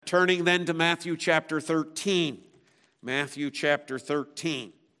turning then to Matthew chapter 13. Matthew chapter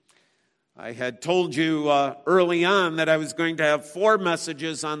 13. I had told you early on that I was going to have 4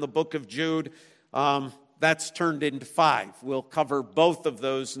 messages on the book of Jude. That's turned into 5. We'll cover both of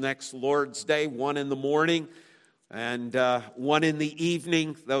those next Lord's Day, one in the morning and one in the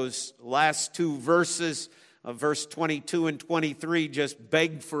evening. Those last 2 verses, verse 22 and 23, just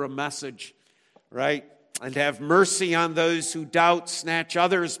beg for a message, right? And have mercy on those who doubt, save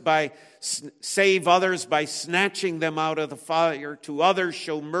others by snatching them out of the fire. To others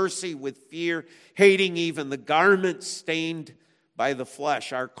show mercy with fear, hating even the garment stained by the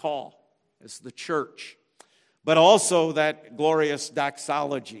flesh, our call as the church. But also that glorious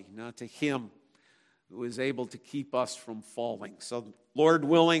doxology, not to Him who is able to keep us from falling. So, Lord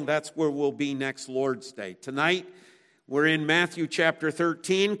willing, that's where we'll be next Lord's Day. Tonight, we're in Matthew chapter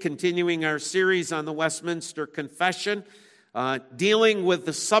 13, continuing our series on the Westminster Confession, dealing with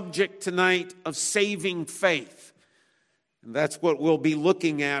the subject tonight of saving faith. And that's what we'll be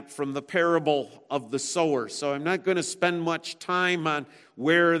looking at from the parable of the sower. So I'm not going to spend much time on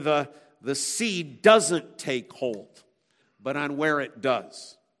where the seed doesn't take hold, but on where it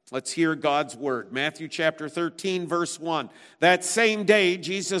does. Let's hear God's word. Matthew chapter 13, verse 1. That same day,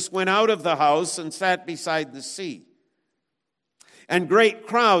 Jesus went out of the house and sat beside the sea. And great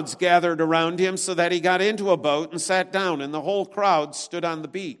crowds gathered around him so that he got into a boat and sat down, and the whole crowd stood on the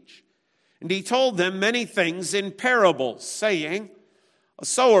beach. And he told them many things in parables, saying, a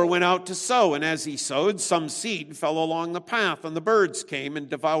sower went out to sow, and as he sowed, some seed fell along the path, and the birds came and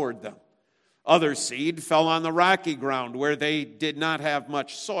devoured them. Other seed fell on the rocky ground where they did not have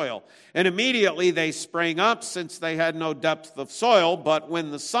much soil. And immediately they sprang up, since they had no depth of soil, but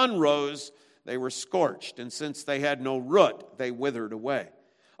when the sun rose, they were scorched, and since they had no root, they withered away.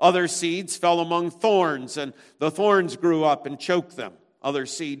 Other seeds fell among thorns, and the thorns grew up and choked them. Other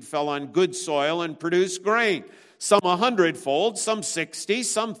seed fell on good soil and produced grain, some 100-fold, some 60,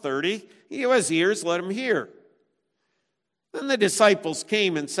 some 30. He who has ears, let him hear. Then the disciples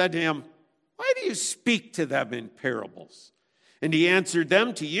came and said to him, why do you speak to them in parables? And he answered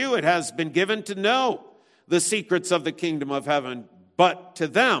them, to you it has been given to know the secrets of the kingdom of heaven, but to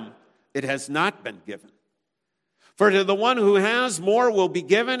them it has not been given. For to the one who has, more will be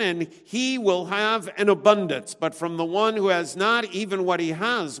given, and he will have an abundance. But from the one who has not, even what he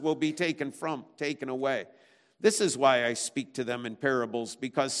has will be taken away. This is why I speak to them in parables,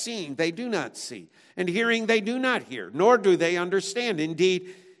 because seeing they do not see, and hearing they do not hear, nor do they understand.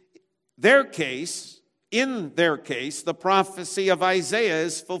 Indeed, in their case, the prophecy of Isaiah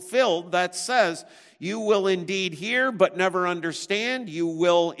is fulfilled that says, you will indeed hear, but never understand. You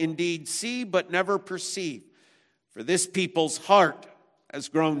will indeed see, but never perceive. For this people's heart has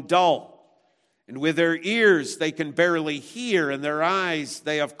grown dull, and with their ears they can barely hear, and their eyes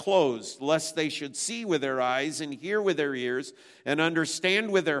they have closed, lest they should see with their eyes, and hear with their ears, and understand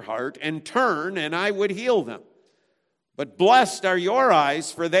with their heart, and turn, and I would heal them. But blessed are your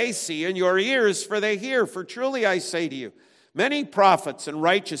eyes, for they see, and your ears, for they hear. For truly I say to you, many prophets and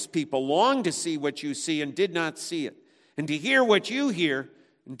righteous people long to see what you see and did not see it, and to hear what you hear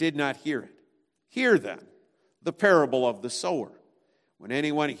and did not hear it. Hear then the parable of the sower. When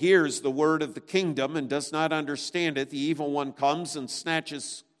anyone hears the word of the kingdom and does not understand it, the evil one comes and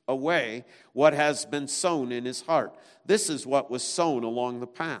snatches away what has been sown in his heart. This is what was sown along the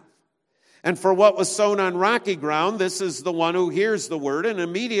path. And for what was sown on rocky ground, this is the one who hears the word and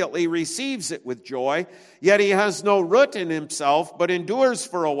immediately receives it with joy. Yet he has no root in himself, but endures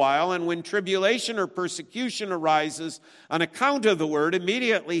for a while. And when tribulation or persecution arises on account of the word,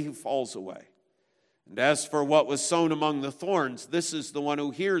 immediately he falls away. And as for what was sown among the thorns, this is the one who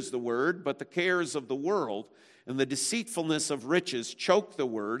hears the word, but the cares of the world and the deceitfulness of riches choke the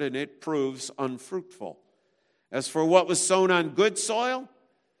word, and it proves unfruitful. As for what was sown on good soil,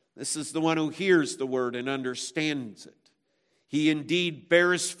 this is the one who hears the word and understands it. He indeed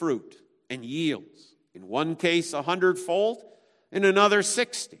bears fruit and yields, in one case 100-fold, in another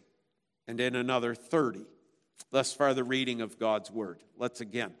 60, and in another 30. Thus far the reading of God's word. Let's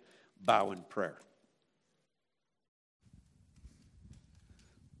again bow in prayer.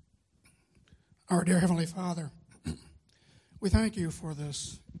 Our dear Heavenly Father, we thank you for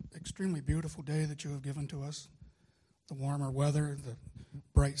this extremely beautiful day that you have given to us. The warmer weather, the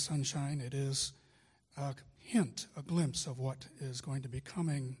bright sunshine. It is a hint, a glimpse of what is going to be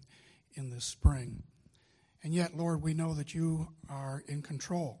coming in this spring. And yet, Lord, we know that you are in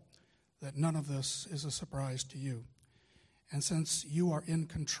control, that none of this is a surprise to you. And since you are in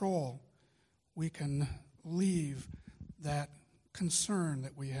control, we can leave that concern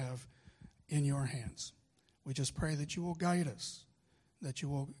that we have in your hands. We just pray that you will guide us, that you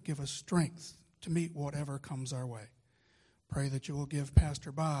will give us strength to meet whatever comes our way. Pray that you will give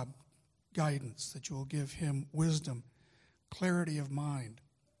Pastor Bob guidance, that you will give him wisdom, clarity of mind,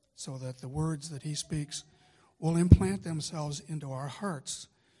 so that the words that he speaks will implant themselves into our hearts,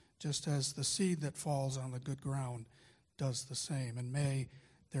 just as the seed that falls on the good ground does the same. And may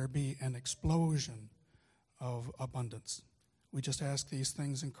there be an explosion of abundance. We just ask these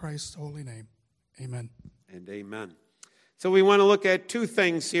things in Christ's holy name. Amen. And amen. So we want to look at two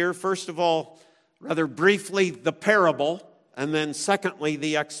things here. First of all, rather briefly, the parable, and then secondly,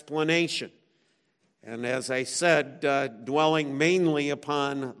 the explanation. And as I said, dwelling mainly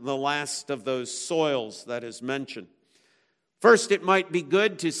upon the last of those soils that is mentioned. First, it might be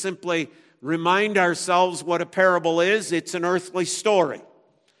good to simply remind ourselves what a parable is. It's an earthly story.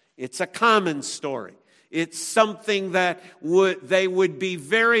 It's a common story. It's something that they would be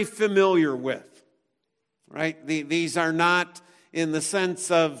very familiar with. Right? These are not in the sense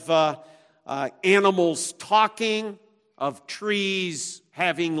of animals talking, of trees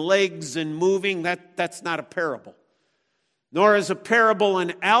having legs and moving. That's not a parable. Nor is a parable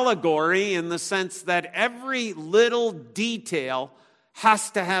an allegory in the sense that every little detail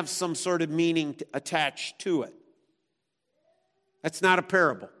has to have some sort of meaning attached to it. That's not a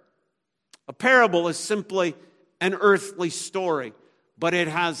parable. A parable is simply an earthly story, but it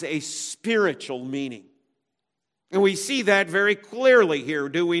has a spiritual meaning. And we see that very clearly here,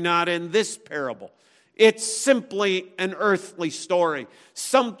 do we not, in this parable? It's simply an earthly story,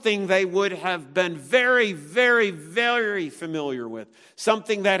 something they would have been very, very, very familiar with,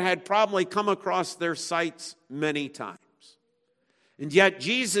 something that had probably come across their sights many times. And yet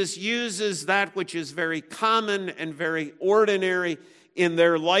Jesus uses that which is very common and very ordinary in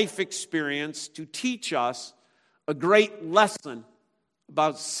their life experience to teach us a great lesson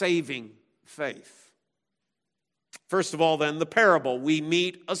about saving faith. First of all, then, the parable. We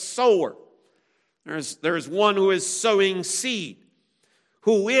meet a sower. There's one who is sowing seed,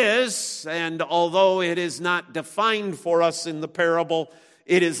 who is, and although it is not defined for us in the parable,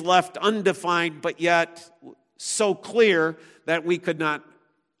 it is left undefined, but yet so clear that we could not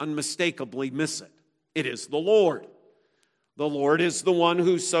unmistakably miss it. It is the Lord. The Lord is the one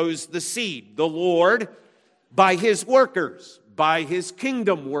who sows the seed. The Lord, by his workers, by his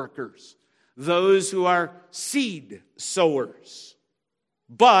kingdom workers, those who are seed sowers.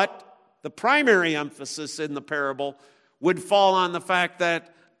 But the primary emphasis in the parable would fall on the fact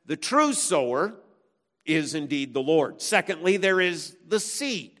that the true sower is indeed the Lord. Secondly, there is the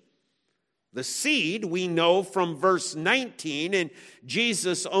seed. The seed, we know from verse 19 in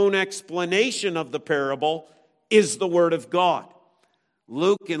Jesus' own explanation of the parable, is the Word of God.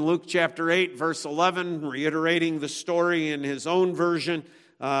 Luke, in Luke chapter 8, verse 11, reiterating the story in his own version,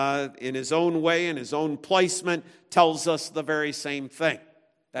 in his own way, in his own placement, tells us the very same thing,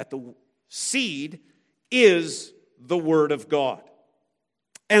 that the seed is the Word of God.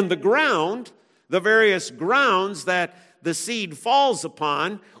 And the ground, the various grounds that the seed falls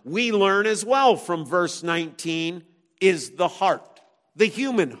upon, we learn as well from verse 19, is the heart, the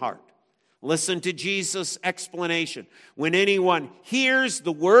human heart. Listen to Jesus' explanation. When anyone hears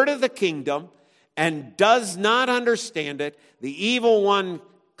the word of the kingdom and does not understand it, the evil one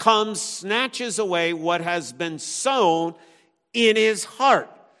comes, snatches away what has been sown in his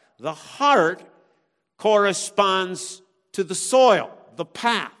heart. The heart corresponds to the soil, the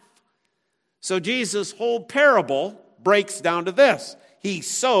path. So Jesus' whole parable breaks down to this. He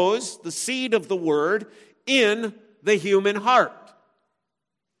sows the seed of the word in the human heart.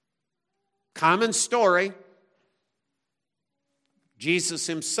 Common story. Jesus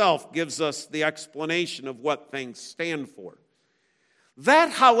himself gives us the explanation of what things stand for.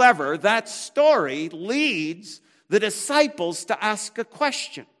 That, however, that story leads the disciples to ask a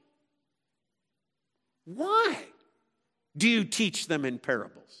question. Why do you teach them in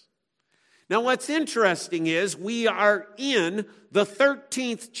parables? Now, what's interesting is we are in the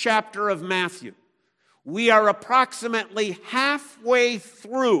 13th chapter of Matthew. We are approximately halfway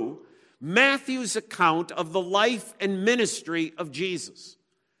through Matthew's account of the life and ministry of Jesus.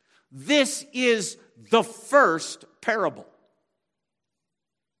 This is the first parable,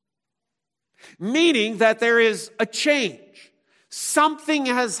 meaning that there is a change. Something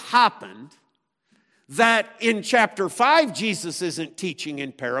has happened that in chapter 5, Jesus isn't teaching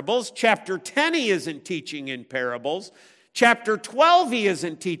in parables. Chapter 10, he isn't teaching in parables. Chapter 12, he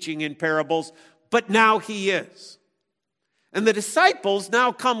isn't teaching in parables, but now he is. And the disciples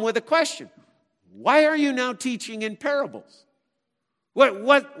now come with a question. Why are you now teaching in parables?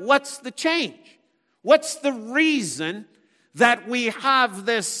 What's the change? What's the reason that we have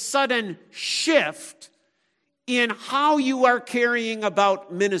this sudden shift in how you are carrying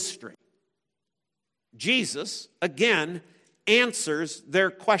about ministry. Jesus, again, answers their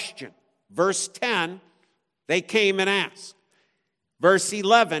question. Verse 10, they came and asked. Verse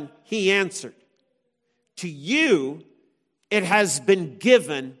 11, he answered, to you it has been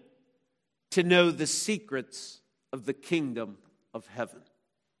given to know the secrets of the kingdom of heaven.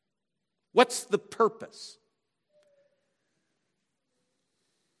 What's the purpose?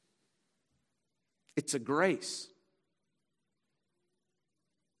 It's a grace.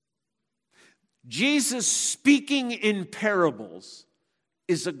 Jesus speaking in parables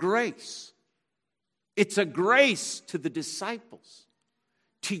is a grace. It's a grace to the disciples.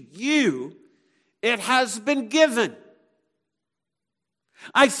 To you, it has been given.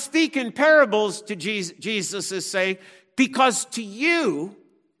 I speak in parables, to Jesus is saying, because to you,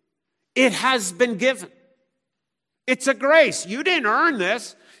 it has been given. It's a grace. You didn't earn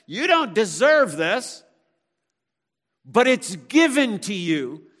this. You don't deserve this. But it's given to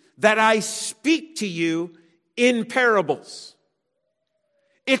you that I speak to you in parables.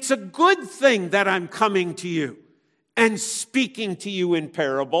 It's a good thing that I'm coming to you and speaking to you in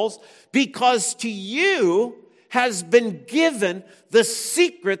parables, because to you has been given the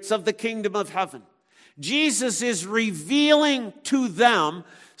secrets of the kingdom of heaven. Jesus is revealing to them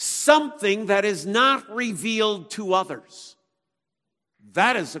something that is not revealed to others.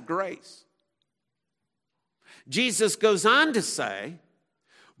 That is a grace. Jesus goes on to say,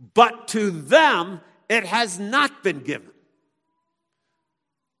 but to them it has not been given.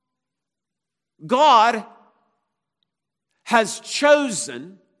 God has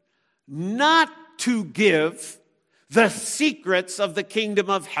chosen not to give the secrets of the kingdom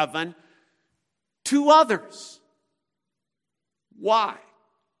of heaven to others. Why?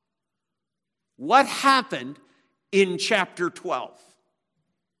 What happened in chapter 12?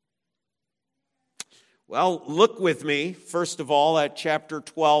 Well, look with me, first of all, at chapter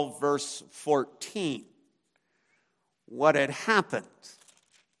 12, verse 14. What had happened?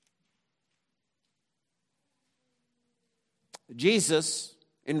 Jesus,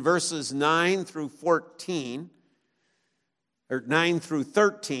 in verses 9 through 14, or 9 through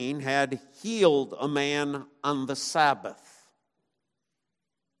 13, had healed a man on the Sabbath.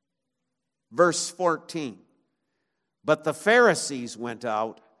 Verse 14, but the Pharisees went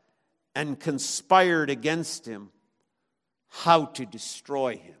out and conspired against him how to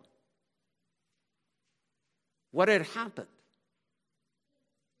destroy him. What had happened?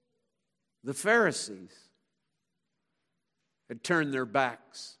 The Pharisees had turned their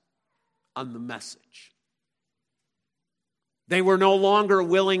backs on the message. They were no longer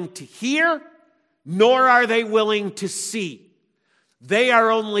willing to hear, nor are they willing to see. They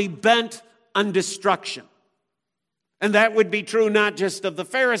are only bent on destruction. And that would be true not just of the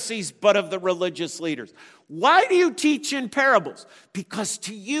Pharisees, but of the religious leaders. Why do you teach in parables? Because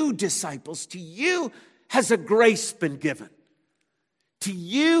to you, disciples, to you has a grace been given. To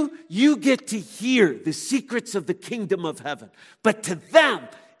you, you get to hear the secrets of the kingdom of heaven. But to them,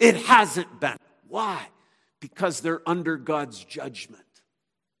 it hasn't been. Why? Because they're under God's judgment.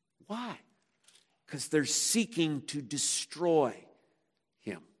 Why? Because they're seeking to destroy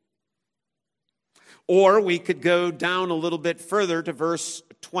him. Or we could go down a little bit further to verse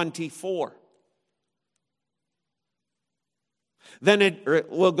 24.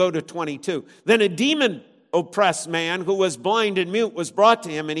 We'll go to 22. Then a demon-oppressed man who was blind and mute was brought to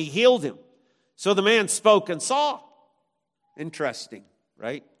him, and he healed him. So the man spoke and saw. Interesting,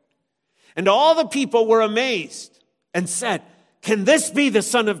 right? And all the people were amazed and said, can this be the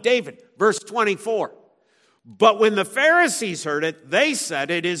son of David? Verse 24. But when the Pharisees heard it, they said,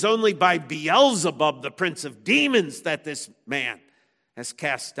 it is only by Beelzebub, the prince of demons, that this man has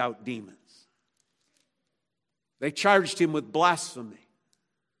cast out demons. They charged him with blasphemy.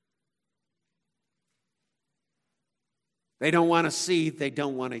 They don't want to see, they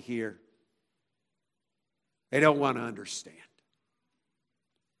don't want to hear. They don't want to understand.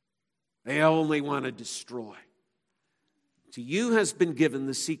 They only want to destroy. To you has been given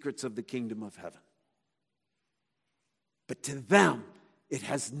the secrets of the kingdom of heaven. But to them, it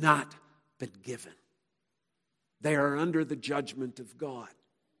has not been given. They are under the judgment of God.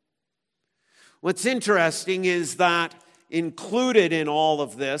 What's interesting is that included in all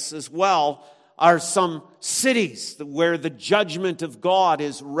of this as well are some cities where the judgment of God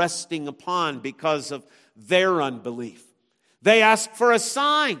is resting upon because of their unbelief. They ask for a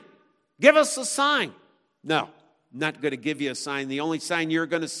sign. Give us a sign. No, I'm not going to give you a sign. The only sign you're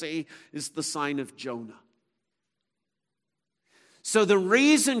going to see is the sign of Jonah. So the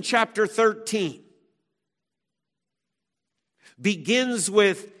reason chapter 13 begins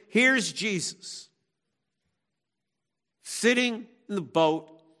with, here's Jesus. sitting in the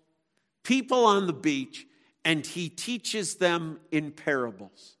boat, people on the beach, and he teaches them in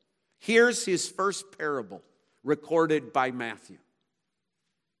parables. Here's his first parable recorded by Matthew.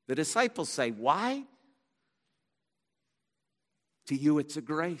 The disciples say, why? To you it's a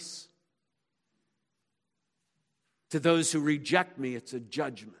grace. To those who reject me, it's a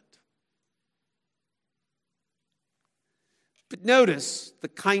judgment. But notice the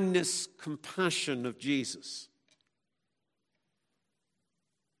kindness, compassion of Jesus.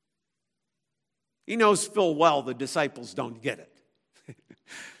 He knows full well the disciples don't get it.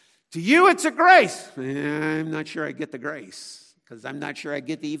 To you it's a grace. I'm not sure I get the grace, because I'm not sure I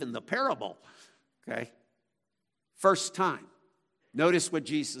get even the parable. Okay? First time. Notice what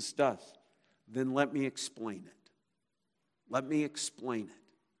Jesus does. Then let me explain it. Let me explain it.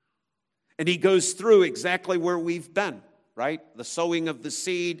 And he goes through exactly where we've been, right? The sowing of the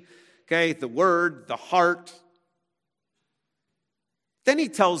seed, okay, the word, the heart. Then he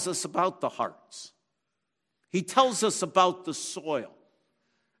tells us about the hearts. He tells us about the soil.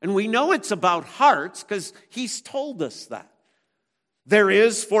 And we know it's about hearts because he's told us that. There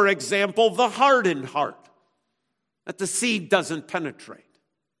is, for example, the hardened heart, that the seed doesn't penetrate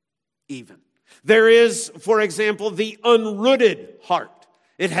even. There is, for example, the unrooted heart.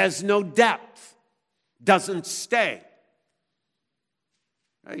 It has no depth, doesn't stay.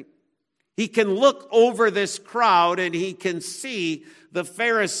 Right? He can look over this crowd and he can see the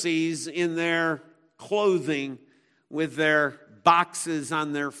Pharisees in their clothing with their boxes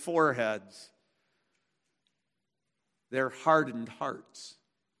on their foreheads, their hardened hearts.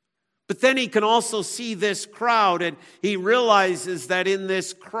 But then he can also see this crowd, and he realizes that in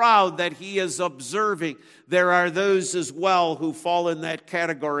this crowd that he is observing, there are those as well who fall in that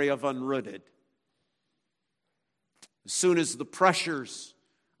category of unrooted. As soon as the pressures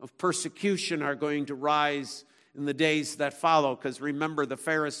of persecution are going to rise in the days that follow, because remember, the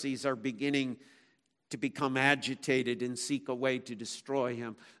Pharisees are beginning to become agitated and seek a way to destroy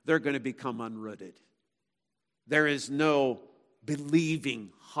him, they're going to become unrooted. There is no believing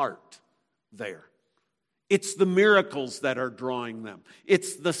heart there. It's the miracles that are drawing them.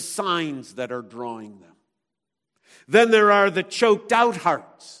 It's the signs that are drawing them. Then there are the choked out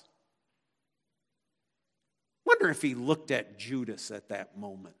hearts. Wonder if he looked at Judas at that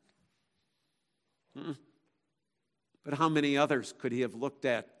moment. But how many others could he have looked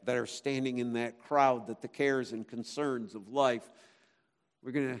at that are standing in that crowd that the cares and concerns of life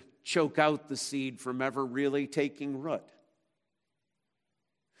were going to choke out the seed from ever really taking root?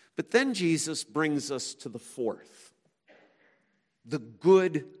 But then Jesus brings us to the fourth. The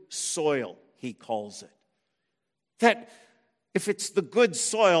good soil, he calls it. That if it's the good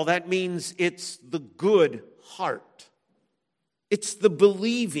soil, that means it's the good heart. It's the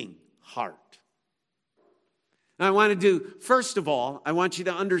believing heart. And I want to do, first of all, I want you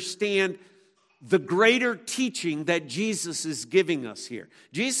to understand the greater teaching that Jesus is giving us here.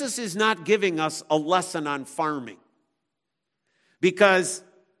 Jesus is not giving us a lesson on farming, because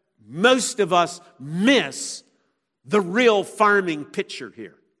most of us miss the real farming picture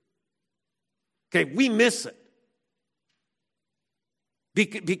here. Okay, we miss it.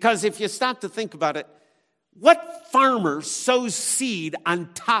 Because if you stop to think about it, what farmer sows seed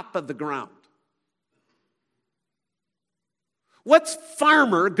on top of the ground? What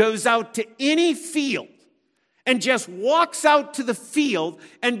farmer goes out to any field and just walks out to the field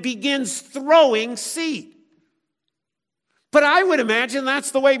and begins throwing seed? But I would imagine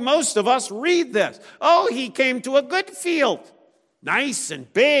that's the way most of us read this. Oh, he came to a good field. Nice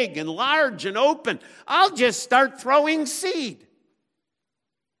and big and large and open. I'll just start throwing seed.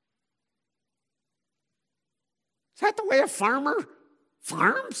 Is that the way a farmer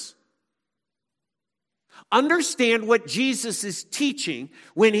farms? Understand what Jesus is teaching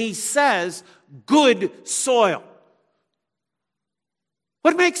when he says good soil.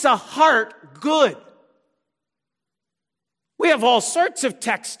 What makes a heart good? We have all sorts of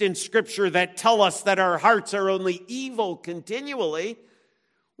texts in Scripture that tell us that our hearts are only evil continually.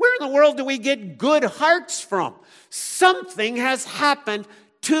 Where in the world do we get good hearts from? Something has happened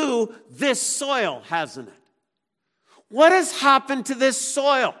to this soil, hasn't it? What has happened to this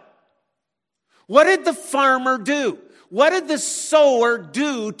soil? What did the farmer do? What did the sower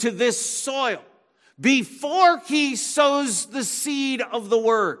do to this soil before he sows the seed of the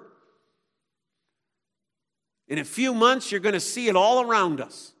word? In a few months, you're going to see it all around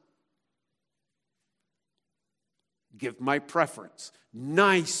us. Give my preference.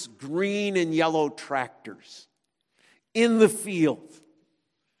 Nice green and yellow tractors in the field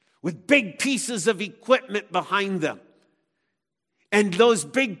with big pieces of equipment behind them. And those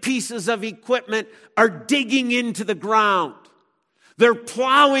big pieces of equipment are digging into the ground. They're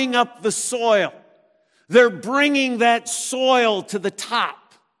plowing up the soil. They're bringing that soil to the top.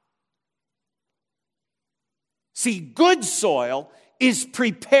 See, good soil is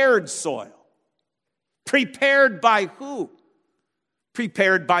prepared soil. Prepared by who?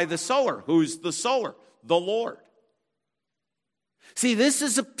 Prepared by the sower. Who's the sower? The Lord. See, this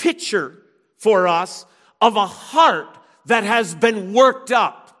is a picture for us of a heart that has been worked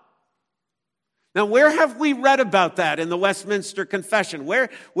up. Now, where have we read about that in the Westminster Confession? Where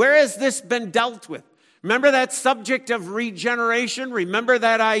has this been dealt with? Remember that subject of regeneration? Remember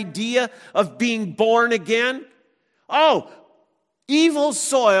that idea of being born again? Oh, evil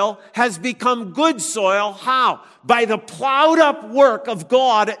soil has become good soil. How? By the plowed up work of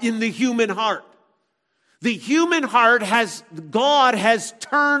God in the human heart. The human heart God has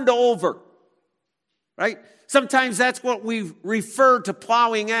turned over. Right? Sometimes that's what we refer to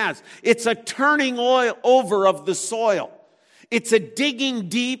plowing as. It's a turning over of the soil. It's a digging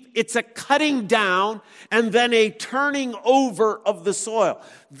deep, it's a cutting down, and then a turning over of the soil.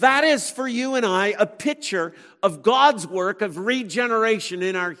 That is for you and I a picture of God's work of regeneration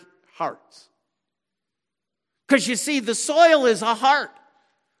in our hearts. Because you see, the soil is a heart,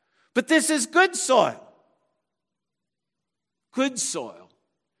 but this is good soil. Good soil,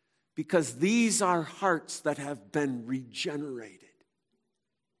 because these are hearts that have been regenerated.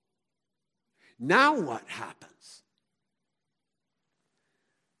 Now what happens?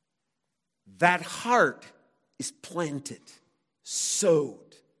 That heart is planted,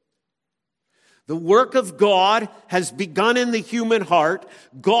 sowed. The work of God has begun in the human heart.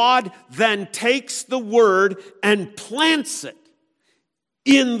 God then takes the word and plants it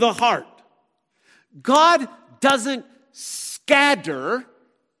in the heart. God doesn't scatter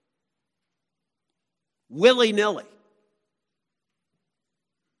willy-nilly.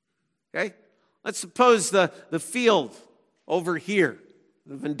 Okay? Let's suppose the field over here,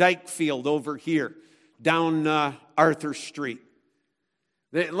 the Van Dyke field over here, down Arthur Street.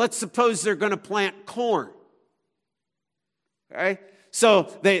 Let's suppose they're going to plant corn. Okay? So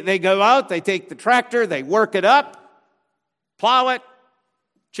they go out, they take the tractor, they work it up, plow it,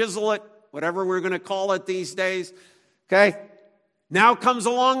 chisel it, whatever we're going to call it these days. Okay? Now comes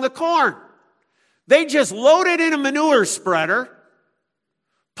along the corn. They just load it in a manure spreader,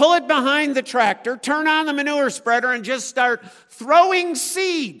 pull it behind the tractor, turn on the manure spreader, and just start throwing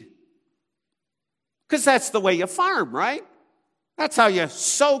seed. Because that's the way you farm, right? That's how you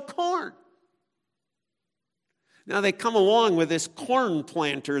sow corn. Now they come along with this corn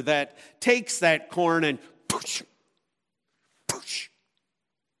planter that takes that corn and push, push,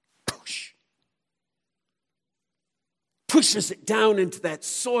 push. Pushes it down into that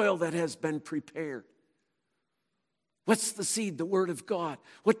soil that has been prepared. What's the seed? The Word of God.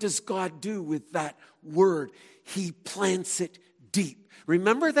 What does God do with that Word? He plants it deep.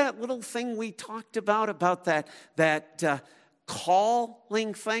 Remember that little thing we talked about that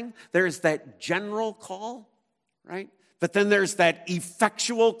calling thing? There's that general call, right? But then there's that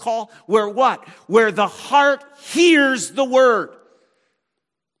effectual call where what? Where the heart hears the Word.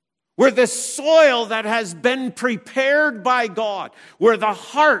 Where the soil that has been prepared by God, where the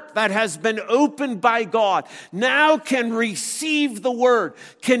heart that has been opened by God now can receive the Word,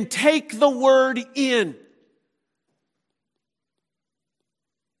 can take the Word in.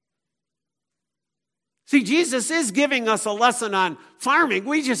 See, Jesus is giving us a lesson on farming.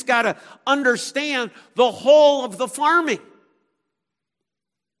 We just got to understand the whole of the farming.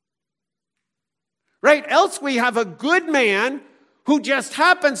 Right? Else we have a good man who just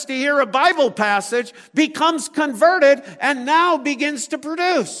happens to hear a Bible passage, becomes converted, and now begins to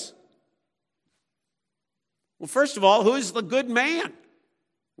produce. Well, first of all, who's the good man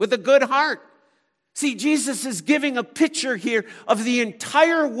with a good heart? See, Jesus is giving a picture here of the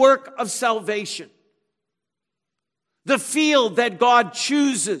entire work of salvation. The field that God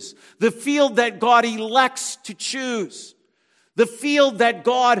chooses, the field that God elects to choose, the field that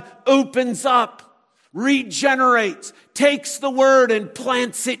God opens up, regenerates, takes the Word and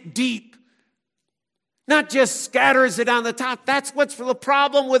plants it deep. Not just scatters it on the top. That's what's the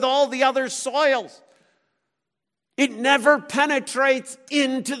problem with all the other soils. It never penetrates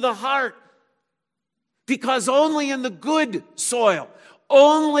into the heart. Because only in the good soil,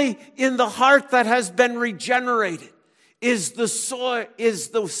 only in the heart that has been regenerated, is the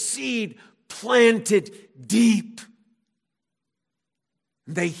seed planted deep.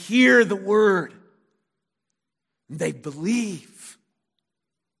 They hear the Word. They believe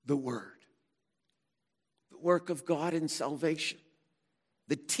the Word. The work of God in salvation.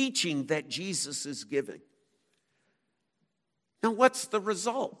 The teaching that Jesus is giving. Now, what's the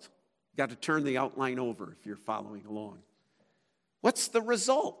result? You've got to turn the outline over if you're following along. What's the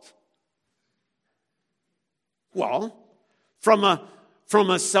result? Well, from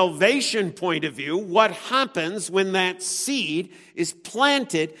a salvation point of view, what happens when that seed is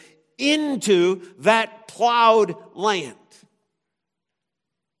planted into that plowed land?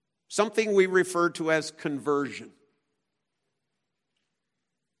 Something we refer to as conversion.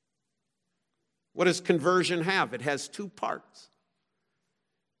 What does conversion have? It has two parts: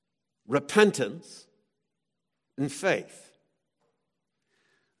 repentance and faith.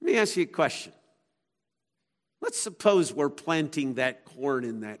 Let me ask you a question. Let's suppose we're planting that corn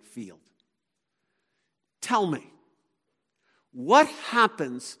in that field. Tell me, what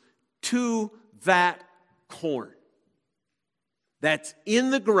happens to that corn that's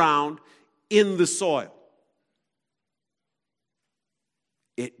in the ground, in the soil?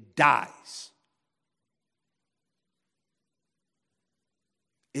 It dies.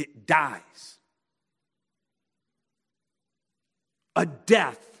 It dies. A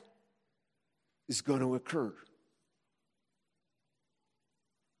death is going to occur.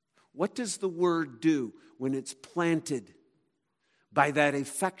 What does the word do when it's planted by that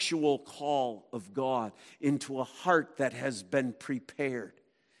effectual call of God into a heart that has been prepared?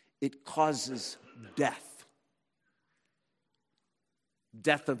 It causes death.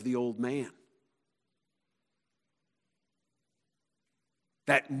 Death of the old man.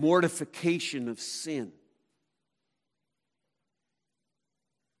 That mortification of sin.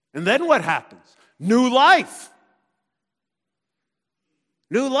 And then what happens? New life.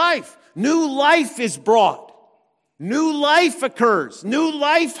 New life. New life is brought. New life occurs. New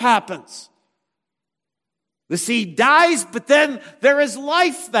life happens. The seed dies, but then there is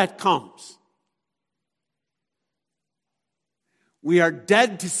life that comes. We are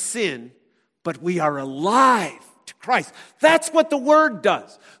dead to sin, but we are alive to Christ. That's what the Word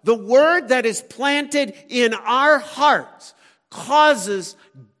does. The Word that is planted in our hearts causes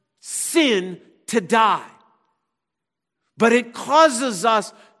sin to die. But it causes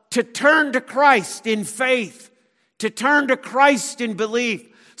us to turn to Christ in faith, to turn to Christ in belief,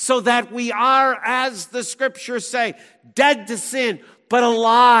 so that we are, as the Scriptures say, dead to sin, but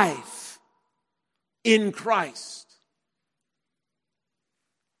alive in Christ.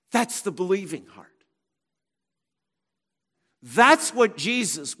 That's the believing heart. That's what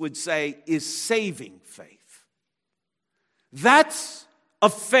Jesus would say is saving faith. That's a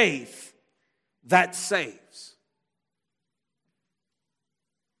faith that saves.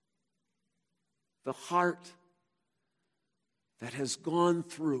 The heart that has gone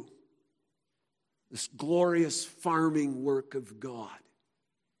through this glorious farming work of God.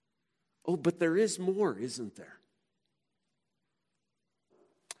 Oh, but there is more, isn't there?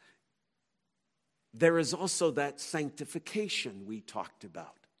 There is also that sanctification we talked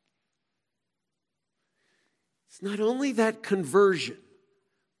about. It's not only that conversion,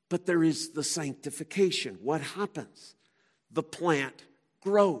 but there is the sanctification. What happens? The plant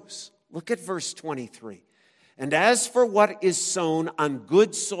grows. Look at verse 23. And as for what is sown on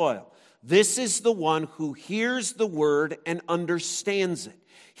good soil, this is the one who hears the word and understands it.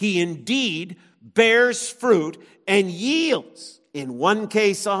 He indeed bears fruit and yields, in one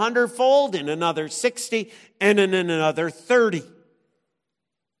case 100-fold, in another 60, and in another 30.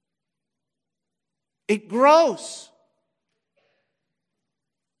 It grows.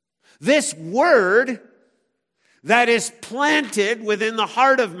 This word that is planted within the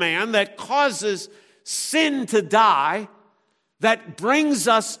heart of man, that causes sin to die, that brings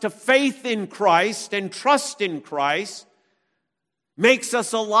us to faith in Christ and trust in Christ, makes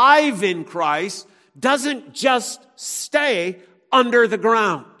us alive in Christ, doesn't just stay under the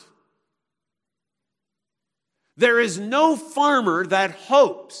ground. There is no farmer that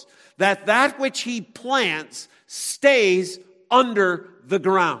hopes that that which he plants stays under the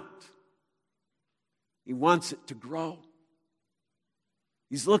ground. He wants it to grow.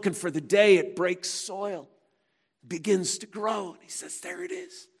 He's looking for the day it breaks soil, begins to grow. And he says, there it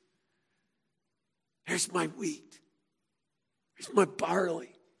is. There's my wheat. There's my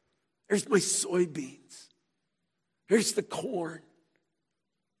barley. There's my soybeans. There's the corn.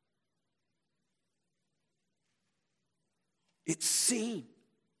 It's seen,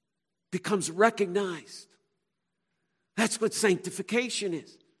 becomes recognized. That's what sanctification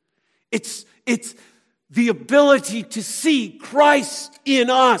is. It's the ability to see Christ in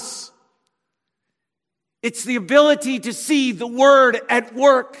us. It's the ability to see the Word at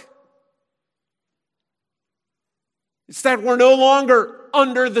work. It's that we're no longer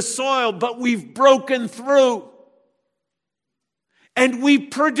under the soil, but we've broken through. And we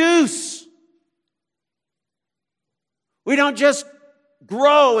produce. We don't just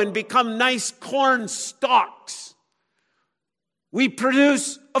grow and become nice corn stalks. We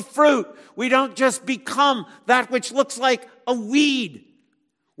produce a fruit. We don't just become that which looks like a weed.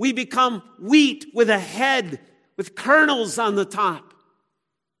 We become wheat with a head, with kernels on the top.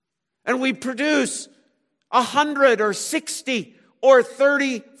 And we produce 100 or 60 or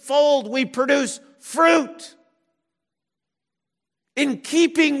 30-fold. We produce fruit in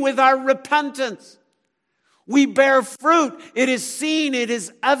keeping with our repentance. We bear fruit. It is seen. It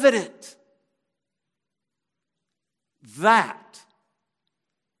is evident. That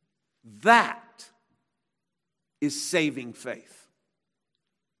is saving faith.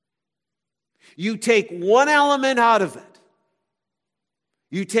 You take one element out of it.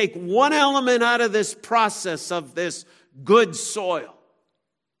 You take one element out of this process of this good soil,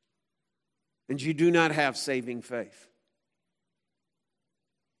 and you do not have saving faith.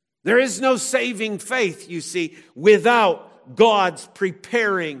 There is no saving faith, you see, without God's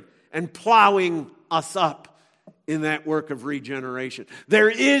preparing and plowing us up in that work of regeneration. There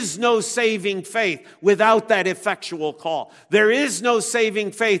is no saving faith without that effectual call. There is no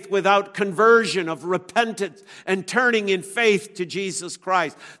saving faith without conversion of repentance and turning in faith to Jesus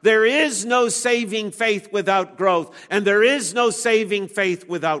Christ. There is no saving faith without growth, and there is no saving faith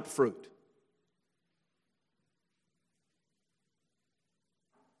without fruit.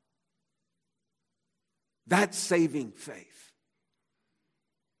 That saving faith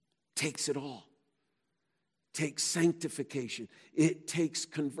takes it all. It takes sanctification. It takes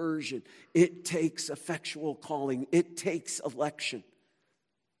conversion. It takes effectual calling. It takes election.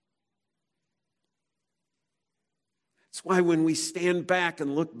 That's why when we stand back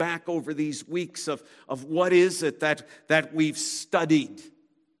and look back over these weeks of what is it that we've studied,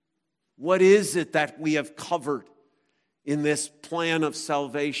 what is it that we have covered in this plan of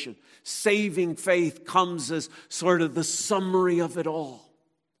salvation, saving faith comes as sort of the summary of it all.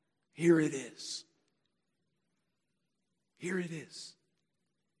 Here it is. Here it is.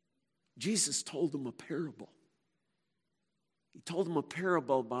 Jesus told them a parable. He told them a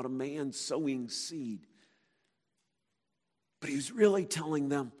parable about a man sowing seed. But he was really telling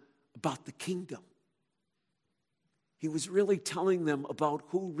them about the kingdom. He was really telling them about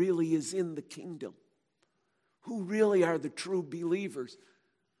who really is in the kingdom. Who really are the true believers.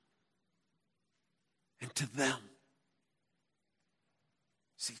 And to them,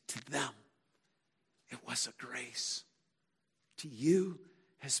 see, to them, it was a grace. To you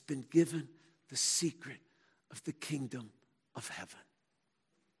has been given the secret of the kingdom of heaven.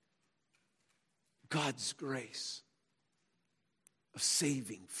 God's grace of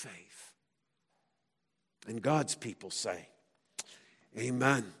saving faith. And God's people say,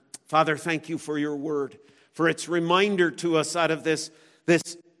 amen. Father, thank you for your word, for its reminder to us out of this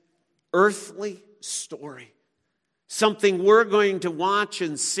earthly story. Something we're going to watch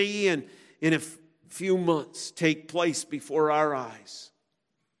and see and in a few months take place before our eyes.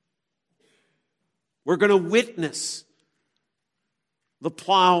 We're going to witness the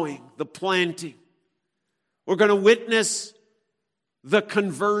plowing, the planting. We're going to witness the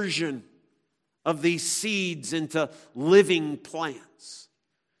conversion of these seeds into living plants.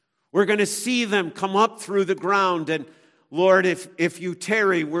 We're going to see them come up through the ground, and Lord, if you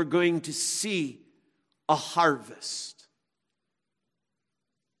tarry, we're going to see a harvest.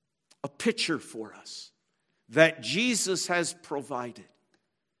 A picture for us that Jesus has provided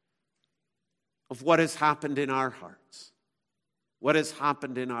of what has happened in our hearts, what has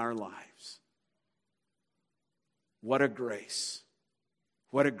happened in our lives. What a grace.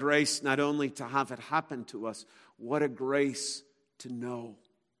 What a grace not only to have it happen to us, what a grace to know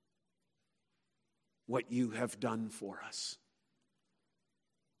what you have done for us.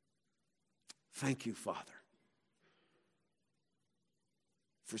 Thank you, Father,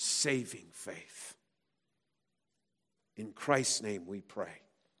 for saving faith. In Christ's name we pray.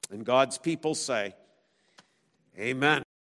 And God's people say, amen.